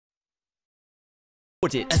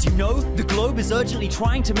As you know, the globe is urgently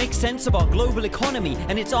trying to make sense of our global economy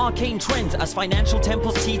and its arcane trends. As financial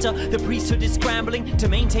temples teeter, the priesthood is scrambling to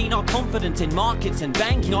maintain our confidence in markets and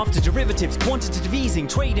banking. After derivatives, quantitative easing,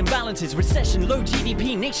 trade imbalances, recession, low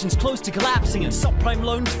GDP, nations close to collapsing, and subprime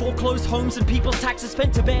loans, foreclosed homes, and people's taxes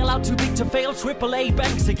spent to bail out too big to fail AAA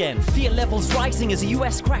banks again. Fear levels rising as a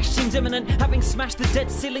US crash seems imminent, having smashed the debt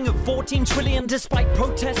ceiling of 14 trillion. Despite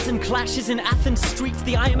protests and clashes in Athens streets,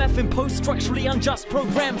 the IMF imposed structurally unjust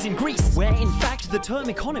programs in Greece, where in fact the term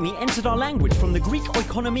economy entered our language from the Greek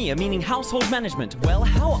oikonomia, meaning household management. Well,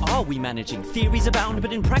 how are we managing? Theories abound,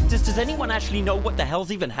 but in practice, does anyone actually know what the hell's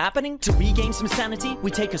even happening? To regain some sanity, we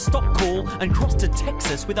take a stop call and cross to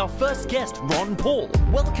Texas with our first guest, Ron Paul.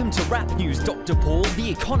 Welcome to Rap News, Dr. Paul. The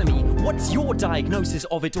economy, what's your diagnosis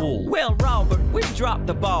of it all? Well, Robert, we've dropped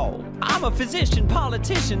the ball. I'm a physician,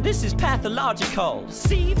 politician, this is pathological.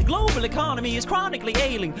 See, the global economy is chronically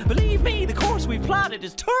ailing. Believe me, the course we've plotted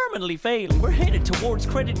is terminally failing. We're headed towards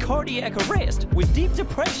credit cardiac arrest, with deep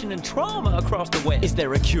depression and trauma across the West. Is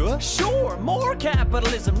there a cure? Sure, more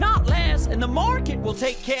capitalism, not less, and the market will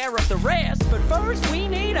take care of the rest. But first, we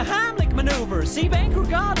need a Heimlich maneuver. See, banker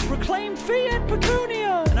gods proclaimed fiat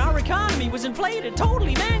pecunia, and our economy was inflated,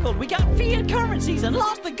 totally mangled. We got fiat currencies and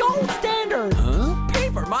lost the gold standard. Huh?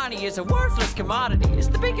 Paper money is a worthless commodity. It's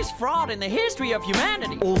the biggest fraud in the history of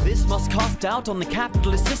humanity. All this must cast doubt on the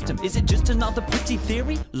capitalist system. Is it just another pretty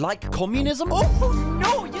theory, like communism? Oh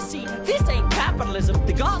no, you see, this ain't capitalism.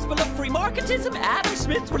 The gospel of free marketism, Adam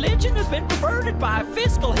Smith's religion, has been perverted by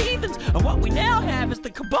fiscal heathens, and what we now have is the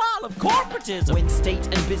cabal of corporatism, when state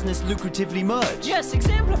and business lucratively merge. Yes,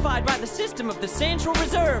 exemplified by the system of the Central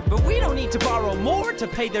Reserve. But we don't need to borrow more to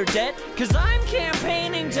pay their debt, cause I'm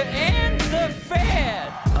campaigning to end the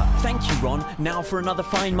Fed. Thank you, Ron. Now for another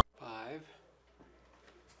fine month.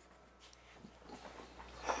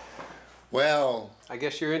 Well, I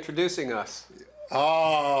guess you're introducing us.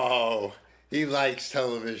 oh, he likes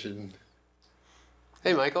television.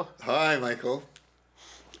 Hey, Michael. Hi, Michael.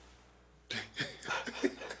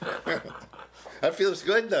 That feels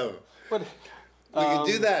good, though. What? We can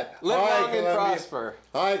do that. Live Hi, long and Columbia. prosper.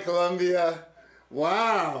 Hi, Columbia.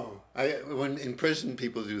 Wow. When in prison,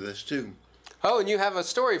 people do this too. Oh, and you have a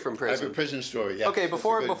story from I have prison. a prison story. Yes, Okay,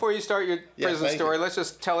 before you start your prison story, let's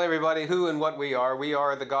just tell everybody who and what we are. We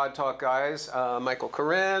are the God Talk guys, Michael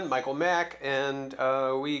Koran, Michael Mack, and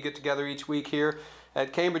we get together each week here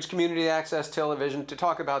at Cambridge Community Access Television to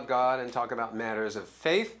talk about God and talk about matters of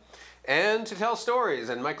faith and to tell stories.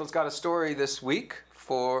 And Michael's got a story this week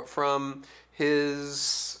from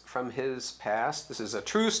his past. This is a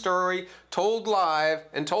true story, told live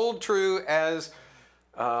and told true as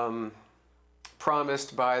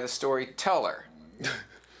promised by the storyteller.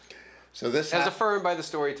 So this as affirmed by the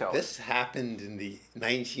storyteller. This happened in the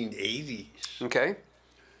 1980s. Okay.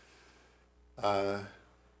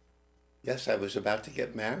 Yes, I was about to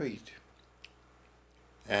get married,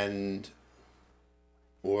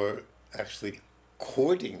 or actually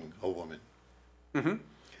courting a woman.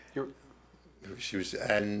 Mm-hmm. She was,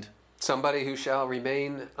 and somebody who shall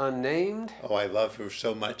remain unnamed. Oh, I love her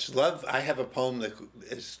so much. Love. I have a poem that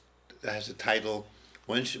has a title.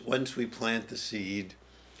 Once we plant the seed,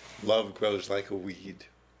 love grows like a weed.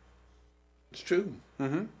 It's true.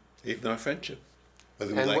 Mm-hmm. Even our friendship,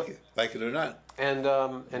 whether we like it or not. And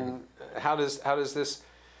how does this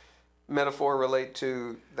metaphor relate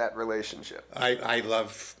to that relationship?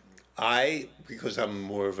 Because I'm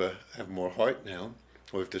have more heart now.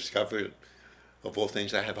 We've discovered, of all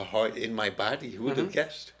things, I have a heart in my body. Who would have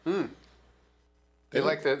guessed? Mm. You're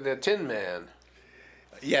like the Tin Man.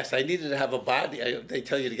 Yes, I needed to have a body. They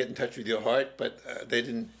tell you to get in touch with your heart, but they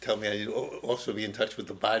didn't tell me I need to also be in touch with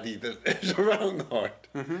the body that is around the heart.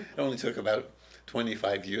 Mm-hmm. It only took about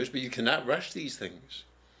 25 years, but you cannot rush these things.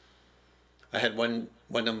 I had one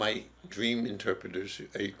of my dream interpreters.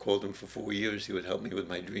 I called him for 4 years. He would help me with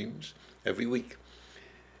my dreams every week.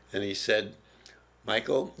 And he said,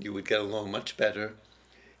 Michael, you would get along much better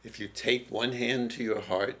if you tape one hand to your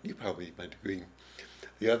heart, you probably might agree,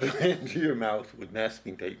 the other hand to your mouth with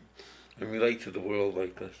masking tape, and relate to the world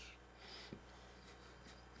like this.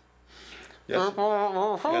 Yes.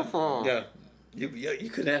 Yeah. You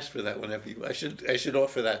can ask for that whenever you. I should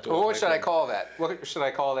offer that to. Well, what should I call that? What should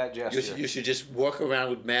I call that gesture? You should just walk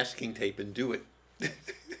around with masking tape and do it.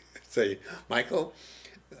 Say, Michael,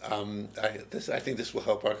 I think this will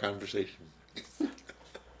help our conversation.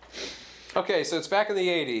 Okay, so it's back in the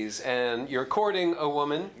 80s, and you're courting a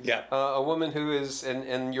woman. Yeah. A woman who is,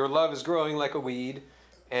 and your love is growing like a weed.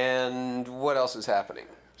 And what else is happening?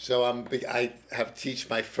 So I have teach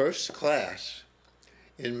my first class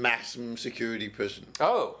in maximum security prison.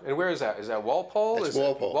 Oh, and where is that? Is that Walpole? It's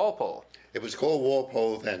Walpole. Walpole. It was called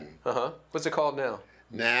Walpole then. Uh-huh. What's it called now?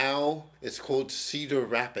 Now it's called Cedar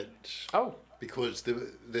Rapids. Oh. Because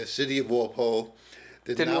the city of Walpole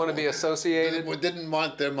didn't want to be associated? Didn't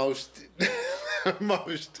want their most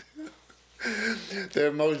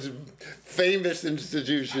their most famous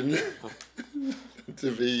institution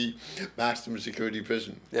to be maximum security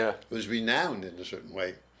prison. Yeah. It was renowned in a certain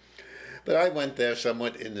way. But I went there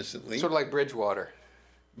somewhat innocently. Sort of like Bridgewater.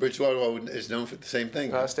 Bridgewater is known for the same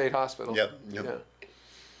thing. State Hospital. Yep. Yeah.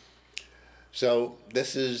 So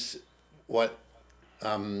this is what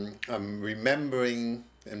I'm remembering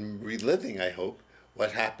and reliving, I hope,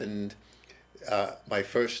 what happened my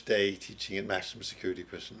first day teaching at maximum security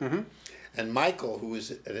prison. Mm-hmm. And Michael, who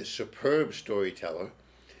is a superb storyteller,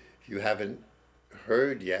 if you haven't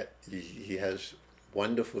heard yet, he has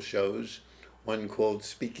wonderful shows. One called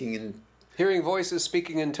Hearing Voices,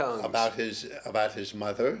 Speaking in Tongues. About his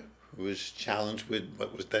mother, who was challenged with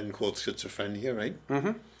what was then called schizophrenia, right?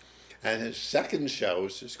 Mm-hmm. And his second show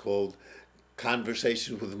is called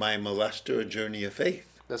Conversations with My Molester, A Journey of Faith.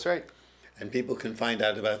 That's right. And people can find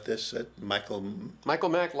out about this at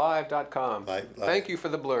MichaelMackLive.com. Thank you for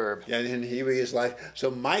the blurb. Yeah, and here he is live. So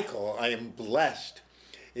Michael, I am blessed,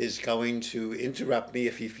 is going to interrupt me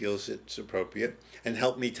if he feels it's appropriate and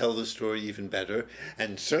help me tell the story even better,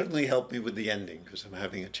 and certainly help me with the ending because I'm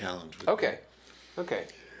having a challenge with Okay. it. Okay.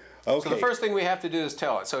 Okay. So the first thing we have to do is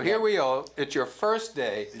tell it. So here we are. It's your first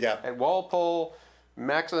day at Walpole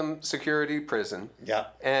Maximum Security Prison. Yeah.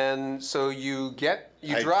 And so you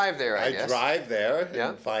drive there, I guess. I drive there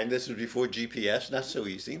and find this was before GPS, not so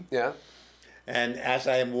easy. Yeah. And as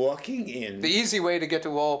I am walking in... The easy way to get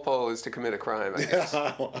to Walpole is to commit a crime, I guess.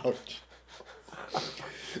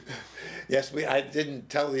 Yes, I didn't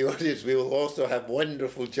tell the audience we will also have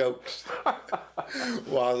wonderful jokes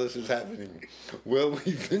while this is happening. Will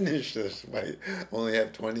we finish this? I only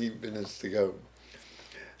have 20 minutes to go.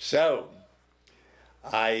 So,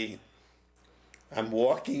 I'm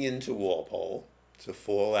walking into Walpole. It's a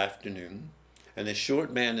fall afternoon, and a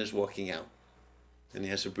short man is walking out, and he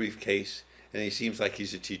has a briefcase, and he seems like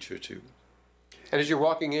he's a teacher too. And as you're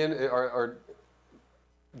walking in, are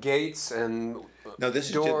gates and doors?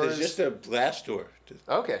 There's just a glass door.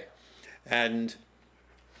 Okay. And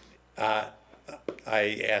I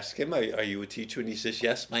ask him, are you a teacher? And he says,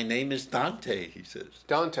 yes, my name is Dante, he says.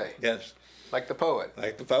 Dante? Yes. Like the poet?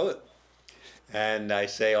 Like the poet. And I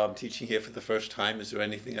say, I'm teaching here for the first time. Is there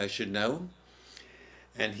anything I should know?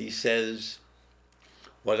 And he says,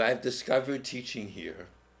 what I've discovered teaching here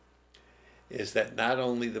is that not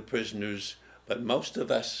only the prisoners, but most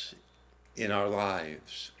of us in our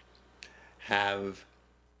lives have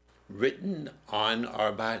written on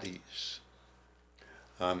our bodies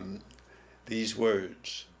these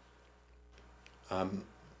words. And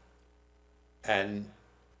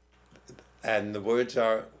the words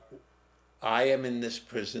are, I am in this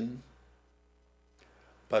prison,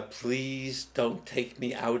 but please don't take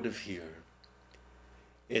me out of here.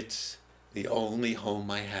 It's the only home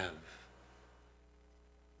I have.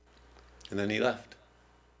 And then he left.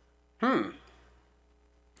 And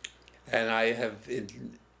I have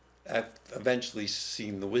eventually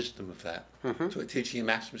seen the wisdom of that. So teaching in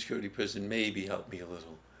maximum security prison maybe helped me a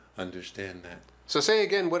little understand that. So say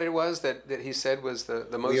again what it was that he said was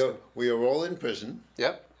the most... We are all in prison.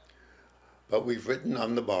 Yep. But we've written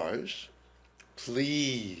on the bars,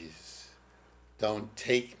 please don't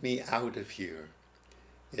take me out of here.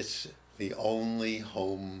 It's the only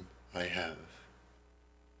home I have.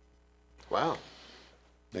 Wow.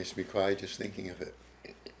 Makes me cry just thinking of it.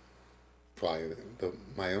 Prior to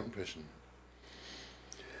my own prison.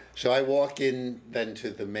 So I walk in then to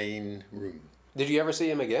the main room. Did you ever see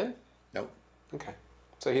him again? No. Okay.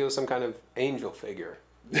 So he was some kind of angel figure.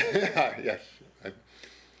 Yes.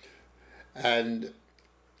 And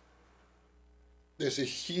there's a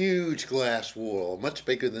huge glass wall, much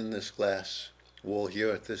bigger than this glass wall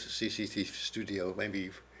here at this CCT studio, maybe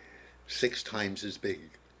 6 times as big.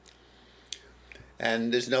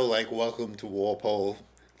 And there's no like, welcome to Walpole,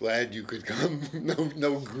 glad you could come,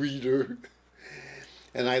 no greeter.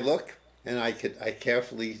 And I look, and I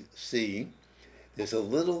carefully see there's a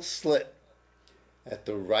little slit at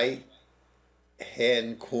the right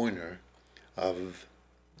hand corner of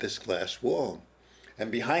this glass wall.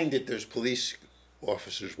 And behind it there's police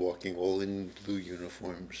officers walking, all in blue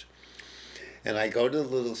uniforms. And I go to the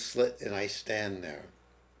little slit and I stand there.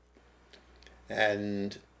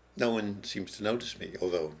 And no one seems to notice me,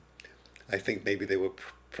 although I think maybe they were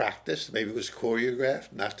practiced, maybe it was choreographed.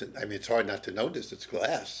 I mean, it's hard not to notice, it's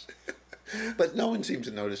glass. But no one seems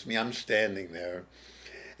to notice me. I'm standing there.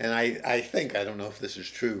 And I think, I don't know if this is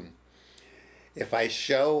true, if I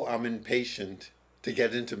show I'm impatient to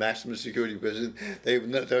get into maximum security prison, they're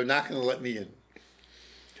not going to let me in.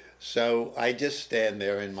 So I just stand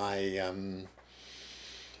there in my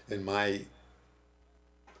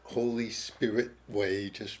Holy Spirit way,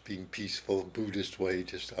 just being peaceful, Buddhist way,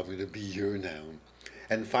 just I'm going to be here now.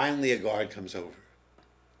 And finally a guard comes over.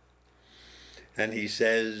 And he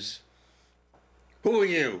says, "Who are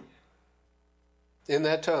you?" In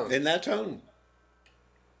that tone? In that tone.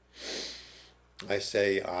 I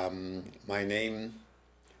say, my name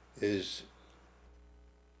is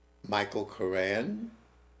Michael Koran.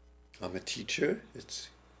 I'm a teacher. It's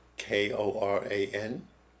Koran.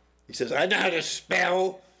 He says, "I know how to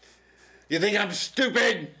spell. You think I'm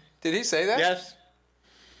stupid?" Did he say that? Yes.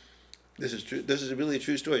 This is true. This is really a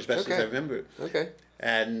true story, as best as I remember it. Okay.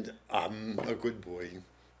 And I'm a good boy,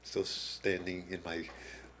 still standing in my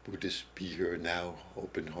Buddhist be here now,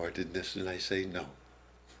 open-heartedness, and I say, "No.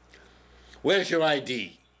 Where's your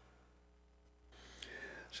ID?"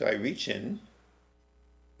 So I reach in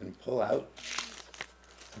and pull out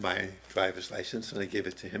my driver's license, and I give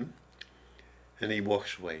it to him, and he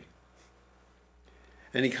walks away.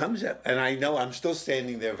 And he comes up, and I know I'm still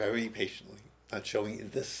standing there very patiently, not showing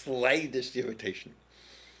the slightest irritation.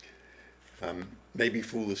 Maybe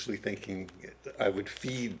foolishly thinking I would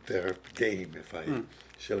feed their game if I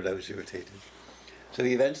showed I was irritated. So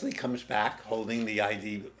he eventually comes back holding the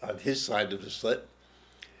ID on his side of the slip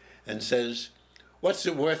and says, "What's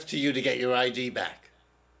it worth to you to get your ID back?"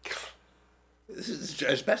 This is,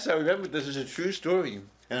 as best I remember, this is a true story,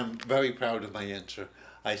 and I'm very proud of my answer.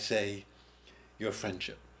 I say, "Your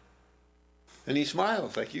friendship." And he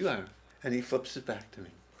smiles like you are, and he flips it back to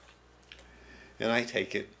me. And I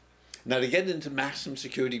take it. Now, to get into maximum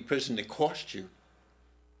security prison, it costs you.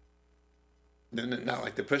 Not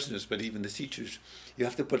like the prisoners, but even the teachers. You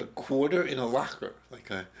have to put a quarter in a locker, like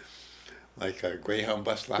a Greyhound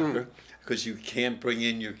bus locker, because you can't bring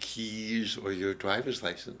in your keys or your driver's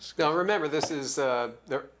license. Now, remember, this is the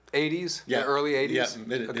 80s, the early 80s?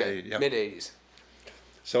 Yeah, mid-80s.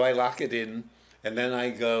 So I lock it in, and then I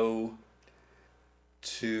go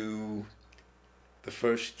to the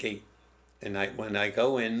first gate. And when I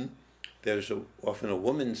go in, there's often a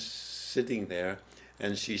woman sitting there,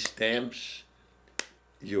 and she stamps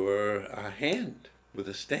your hand with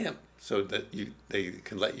a stamp so that they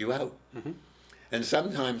can let you out. And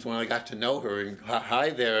sometimes when I got to know her, and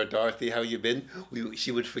 "Hi there, Dorothy, how you been?"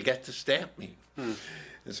 She would forget to stamp me. And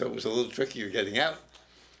so it was a little trickier getting out.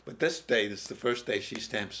 But this is the first day she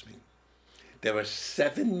stamps me. There are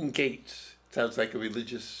 7 gates. Sounds like a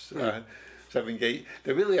religious 7 gates.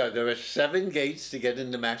 There really are. There are 7 gates to get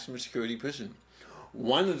into maximum security prison.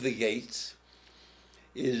 One of the gates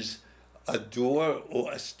is a door,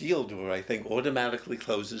 or a steel door, I think, automatically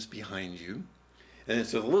closes behind you. And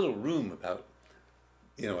it's a little room, about,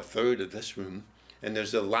 a third of this room. And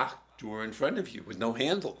there's a locked door in front of you with no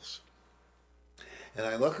handles. And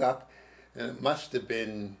I look up, and it must have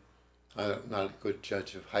been, I'm not a good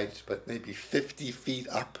judge of heights, but maybe 50 feet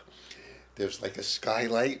up. There's like a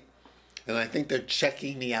skylight. And I think they're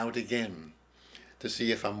checking me out again to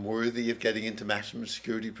see if I'm worthy of getting into maximum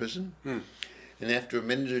security prison. And after a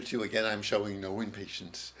minute or two, again, I'm showing no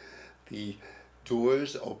impatience. The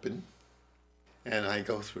doors open, and I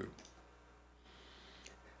go through.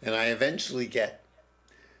 And I eventually get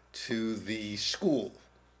to the school,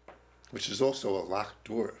 which is also a locked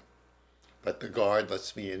door. But the guard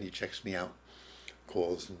lets me in, he checks me out,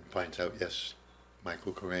 calls and finds out, yes,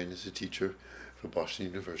 Michael Koran is a teacher for Boston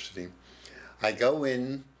University. I go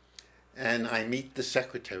in, and I meet the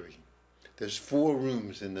secretary. There's 4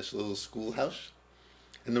 rooms in this little schoolhouse,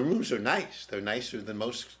 and the rooms are nice. They're nicer than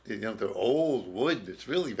most, they're old wood. It's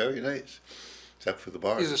really very nice, except for the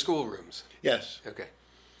bars. These are school rooms? Yes. Okay.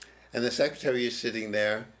 And the secretary is sitting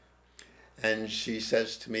there, and she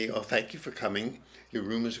says to me, "Oh, thank you for coming. Your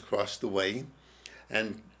room is across the way,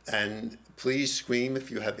 and please scream if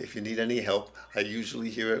you need any help. I usually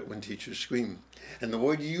hear it when teachers scream." And the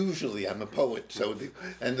word "usually," I'm a poet, so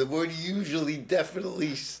the word "usually"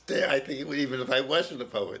 definitely, I think it would, even if I wasn't a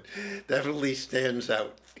poet, definitely stands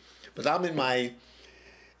out. But I'm in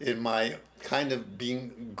my kind of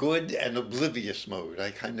being good and oblivious mode.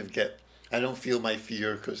 I don't feel my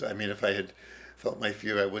fear, because if I had felt my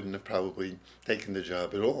fear, I wouldn't have probably taken the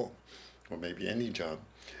job at all, or maybe any job.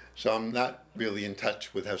 So I'm not really in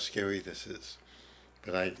touch with how scary this is,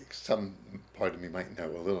 but some part of me might know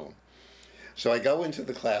a little. So I go into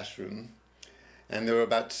the classroom, and there are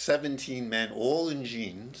about 17 men, all in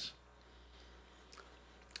jeans,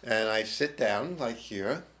 and I sit down, like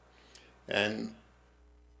here, and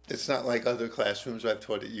it's not like other classrooms I've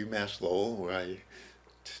taught at UMass Lowell where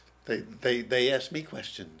they ask me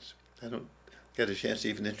questions. I don't get a chance to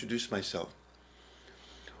even introduce myself.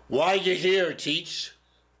 Why you here, teach?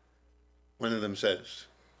 One of them says.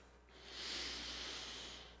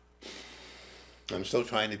 I'm still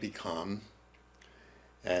trying to be calm,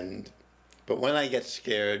 but when I get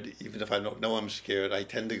scared, even if I don't know I'm scared, I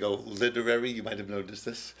tend to go literary. You might have noticed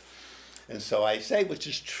this. And so I say, which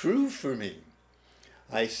is true for me,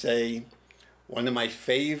 I say, one of my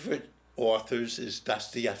favorite authors is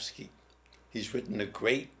Dostoevsky. He's written a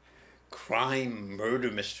great crime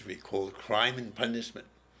murder mystery called Crime and Punishment,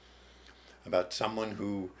 about someone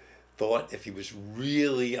who thought if he was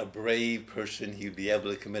really a brave person, he'd be able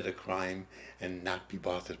to commit a crime and not be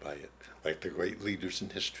bothered by it, like the great leaders in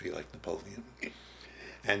history, like Napoleon.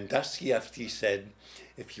 And Dostoevsky said,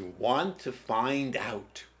 if you want to find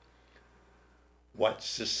out what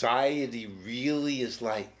society really is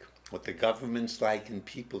like, what the government's like and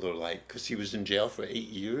people are like, because he was in jail for 8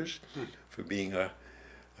 years for being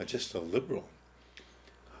just a liberal,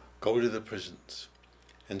 go to the prisons.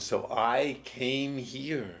 And so I came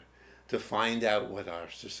here to find out what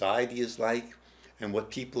our society is like and what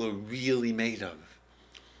people are really made of.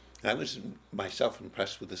 I was myself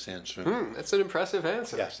impressed with this answer. That's an impressive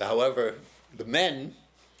answer. Yes, however, the men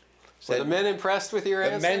said... Were the men impressed with your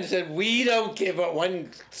answer? The men said, we don't give a...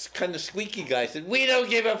 One kind of squeaky guy said, we don't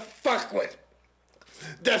give a fuck what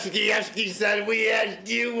Dostoevsky said. We asked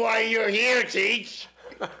you why you're here, teach.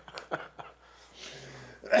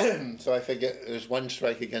 So I figure there's one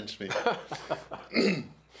strike against me.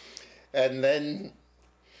 And then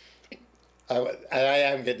I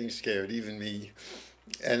am getting scared, even me.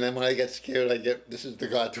 And then when I get scared, this is the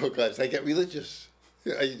God talk class, I get religious.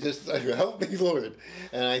 I help me, Lord.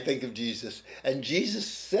 And I think of Jesus. And Jesus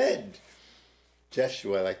said,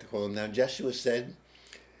 Jeshua, I like to call him now, Jeshua said,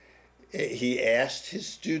 he asked his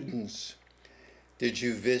students, did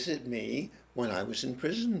you visit me when I was in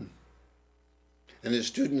prison? And his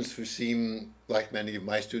students, who seem like many of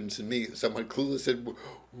my students and me, somewhat clueless, said,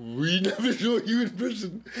 we never saw you in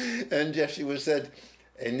prison. And Jeshua said,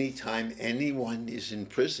 anytime anyone is in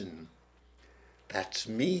prison, that's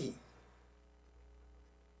me.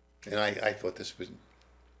 And I thought this was,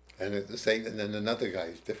 and the same, and then another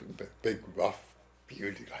guy, different, big, rough,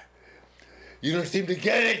 bearded guy. You don't seem to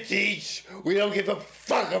get it, teach. We don't give a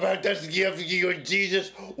fuck about Dostoevsky or Jesus.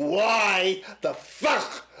 Why the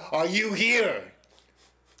fuck are you here?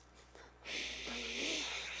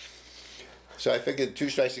 So I figured 2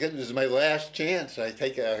 strikes again. This is my last chance. I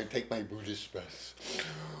take my Buddhist breath.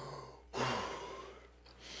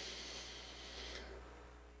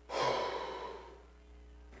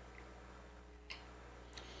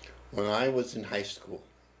 When I was in high school,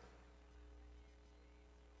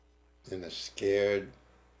 and a scared,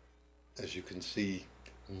 as you can see,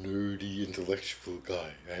 nerdy, intellectual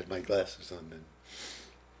guy. I had my glasses on then.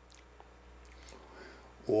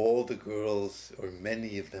 All the girls, or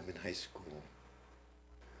many of them in high school,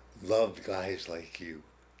 loved guys like you.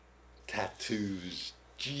 Tattoos,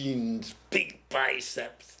 jeans, big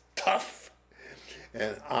biceps, tough.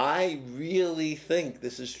 And I really think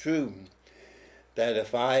this is true, that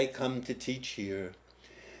if I come to teach here,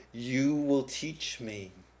 you will teach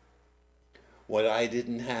me what I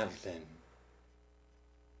didn't have then.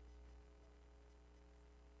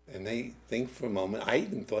 And they think for a moment, I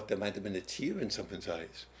even thought there might have been a tear in someone's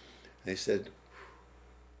eyes. They said,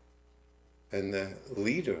 and the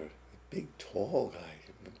leader, a big tall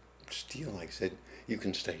guy, steel-like, said, you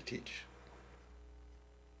can stay, teach.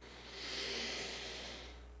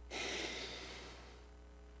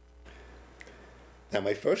 Now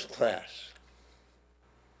my first class,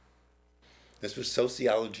 this was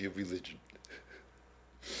sociology of religion.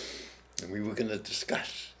 And we were going to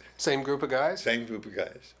discuss. Same group of guys? Same group of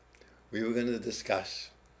guys. We were going to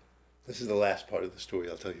discuss. This is the last part of the story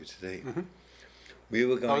I'll tell you today. Mm-hmm. We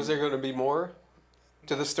were going. Oh, is there going to be more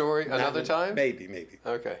to the story another time? Maybe.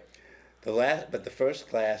 Okay. But the first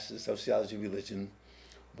class is sociology of religion.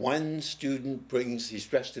 One student he's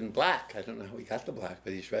dressed in black. I don't know how he got the black,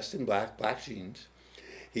 but he's dressed in black jeans.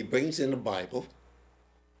 He brings in a Bible.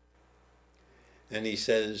 And he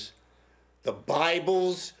says, the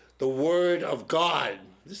Bible's the Word of God.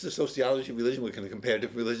 This is sociology of religion. We're going to compare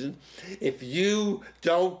different religions. If you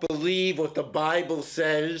don't believe what the Bible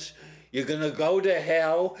says, you're going to go to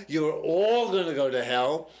hell. You're all going to go to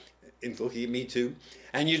hell, including me too,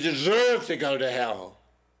 and you deserve to go to hell.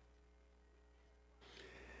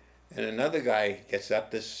 And another guy gets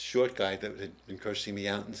up, this short guy that had been cursing me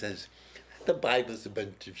out, and says, The Bible's a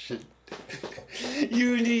bunch of shit.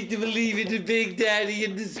 You need to believe in the Big Daddy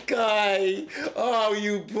in the sky. Oh,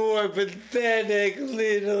 you poor, pathetic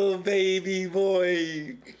little baby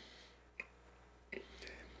boy.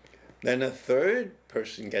 Then a third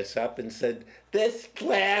person gets up and said, this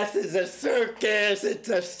class is a circus, it's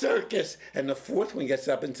a circus. And the fourth one gets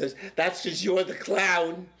up and says, that's because you're the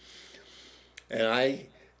clown. And I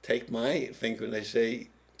take my finger and I say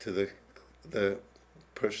to the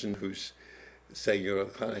person who's saying you're a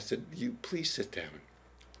clown, I said, you please sit down.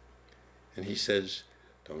 And he says,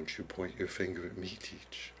 don't you point your finger at me,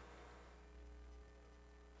 Teach.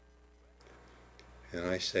 And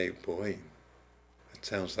I say, boy, it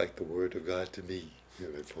sounds like the word of God to me.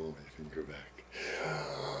 And I pull my finger back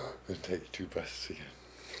and take 2 breaths again.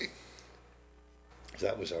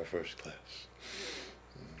 That was our first class.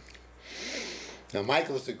 Now,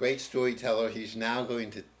 Michael's a great storyteller. He's now going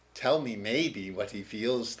to tell me maybe what he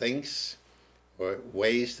feels, thinks, or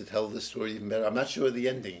ways to tell the story even better. I'm not sure of the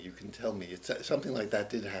ending. You can tell me. It's something like that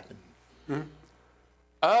did happen. Hmm?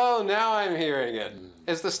 Oh, now I'm hearing it.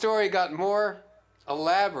 As the story got more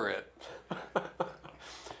elaborate.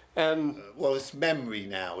 And well, it's memory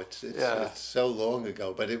now. It's so long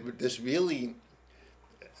ago. But this really,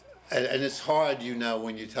 and it's hard, you know,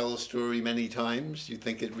 when you tell a story many times, you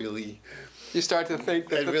think it really. You start to think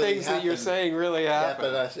that the really things happened. That you're saying really happen.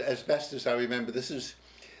 Yeah, but as best as I remember, this is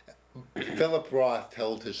Philip Roth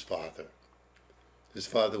told his father. His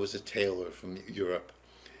father was a tailor from Europe,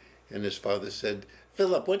 and his father said,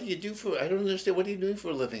 "Philip, what do you do for? I don't understand. What are you doing for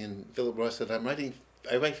a living?" And Philip Roth said, I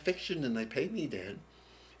write fiction, and they pay me, Dad."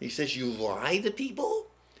 He says, "You lie to people?"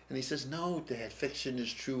 And he says, "No, Dad. Fiction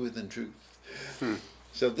is truer than truth."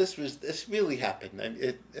 So this really happened.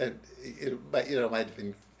 It might have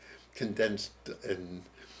been condensed,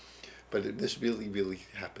 but this really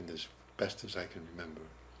happened as best as I can remember.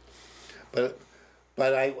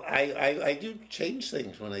 But I do change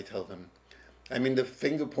things when I tell them. I mean, the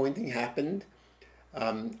finger pointing happened.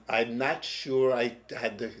 I'm not sure I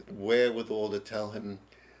had the wherewithal to tell him,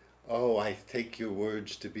 "Oh, I take your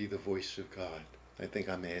words to be the voice of God." I think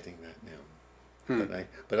I'm adding that now.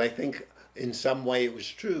 But I think in some way it was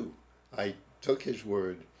true. I took his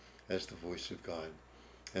word as the voice of God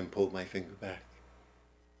and pulled my finger back.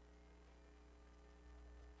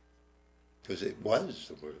 Because it was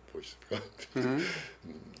the voice of God. Mm-hmm.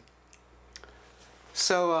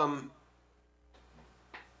 So,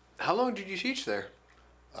 how long did you teach there?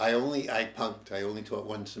 I punked. I only taught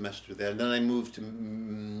 1 semester there, and then I moved to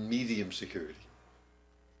medium security.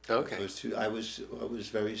 Okay. I was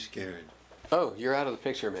very scared. Oh, you're out of the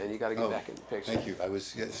picture, man. You got to get back in the picture. Thank you. I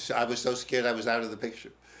was so scared I was out of the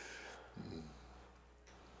picture.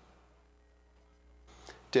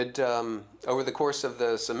 Did over the course of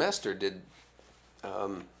the semester, did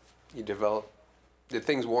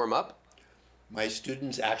things warm up? My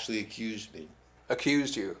students actually accused me.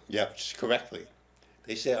 Accused you? Yep, correctly.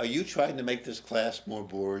 They said, "Are you trying to make this class more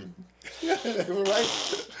boring?"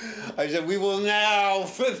 Right? I said, "We will now,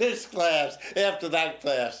 for this class," after that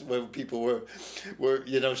class where people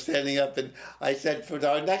were standing up, and I said, "For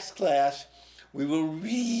our next class, we will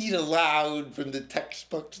read aloud from the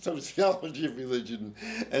textbook Sociology of Religion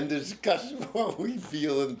and discuss what we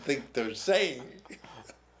feel and think they're saying."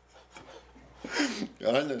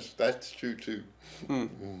 Honest, that's true too.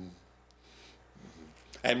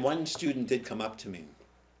 And one student did come up to me.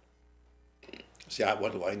 See,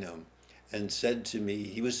 what do I know? And said to me,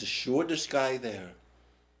 he was the shortest guy there.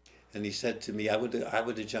 And he said to me, I would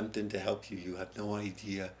have jumped in to help you. You have no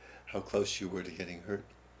idea how close you were to getting hurt.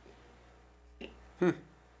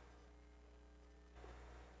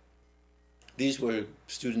 These were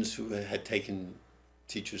students who had taken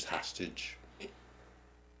teachers hostage.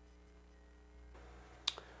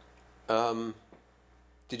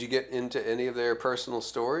 Did you get into any of their personal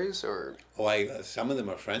stories, or? Oh, some of them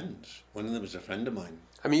are friends. One of them is a friend of mine.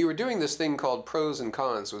 I mean, you were doing this thing called Pros and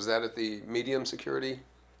Cons. Was that at the medium security?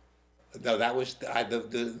 No, that was I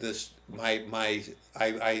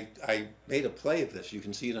made a play of this. You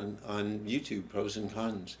can see it on YouTube. Pros and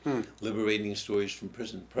Cons, liberating stories from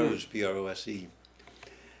prison. Prose, Prose,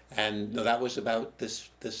 and no, that was about this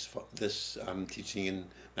teaching in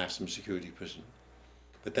maximum security prison.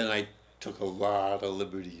 But then I took a lot of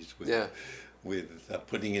liberties with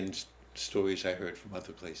putting in stories I heard from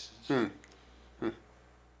other places.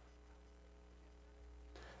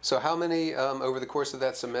 So how many, over the course of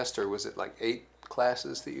that semester, was it like 8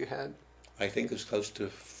 classes that you had? I think it was close to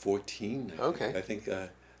 14. Okay. I think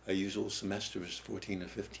a usual semester is 14 or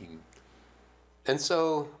 15. And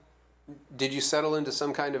so, did you settle into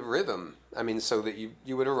some kind of rhythm? I mean, so that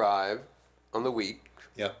you would arrive on the week.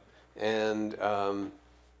 Yep. and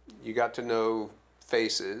you got to know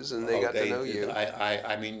faces, and they got to know you.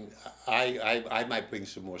 I mean, I might bring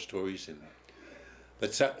some more stories in.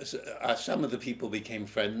 But some of the people became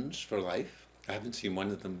friends for life. I haven't seen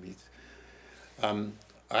one of them meet. I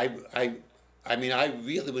mean,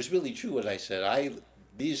 it was really true what I said.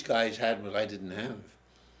 These guys had what I didn't have.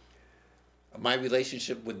 My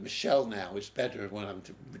relationship with Michelle now is better when I'm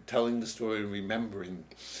telling the story and remembering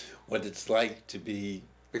what it's like to be.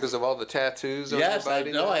 Because of all the tattoos on your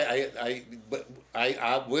body? But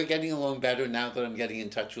we're getting along better now that I'm getting in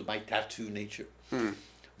touch with my tattoo nature,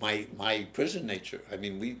 my prison nature. I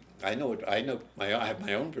mean, I have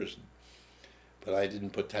my own prison, but I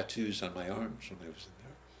didn't put tattoos on my arms when I was in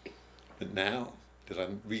there. But now that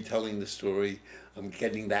I'm retelling the story, I'm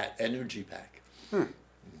getting that energy back.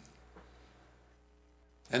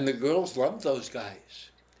 And the girls loved those guys.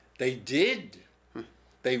 They did.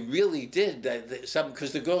 They really did.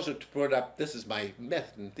 Because the girls are brought up, this is my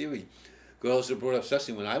myth and theory, girls are brought up,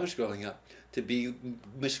 especially when I was growing up, to be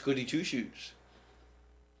Miss Goody Two-Shoes.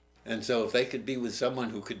 And so if they could be with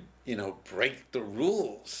someone who could, break the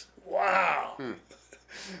rules, wow.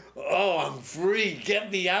 Oh, I'm free. Get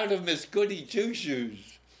me out of Miss Goody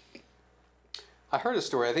Two-Shoes. I heard a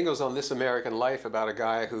story, I think it was on This American Life, about a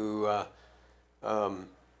guy who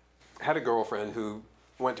had a girlfriend who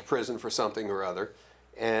went to prison for something or other.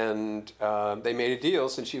 And they made a deal,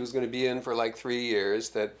 since she was going to be in for like 3 years,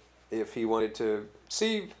 that if he wanted to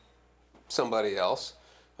see somebody else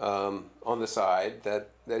on the side, that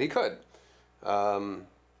he could,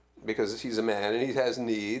 because he's a man and he has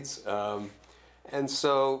needs. And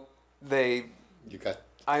so they... You got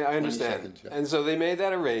I understand. Seconds, yeah. And so they made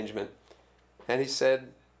that arrangement, and he said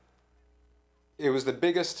it was the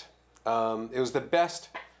biggest, it was the best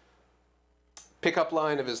pickup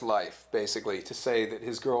line of his life, basically, to say that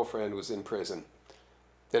his girlfriend was in prison.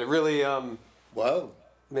 That it really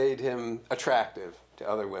made him attractive to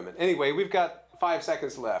other women. Anyway, we've got 5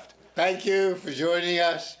 seconds left. Thank you for joining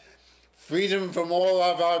us. Freedom from all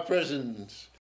of our prisons.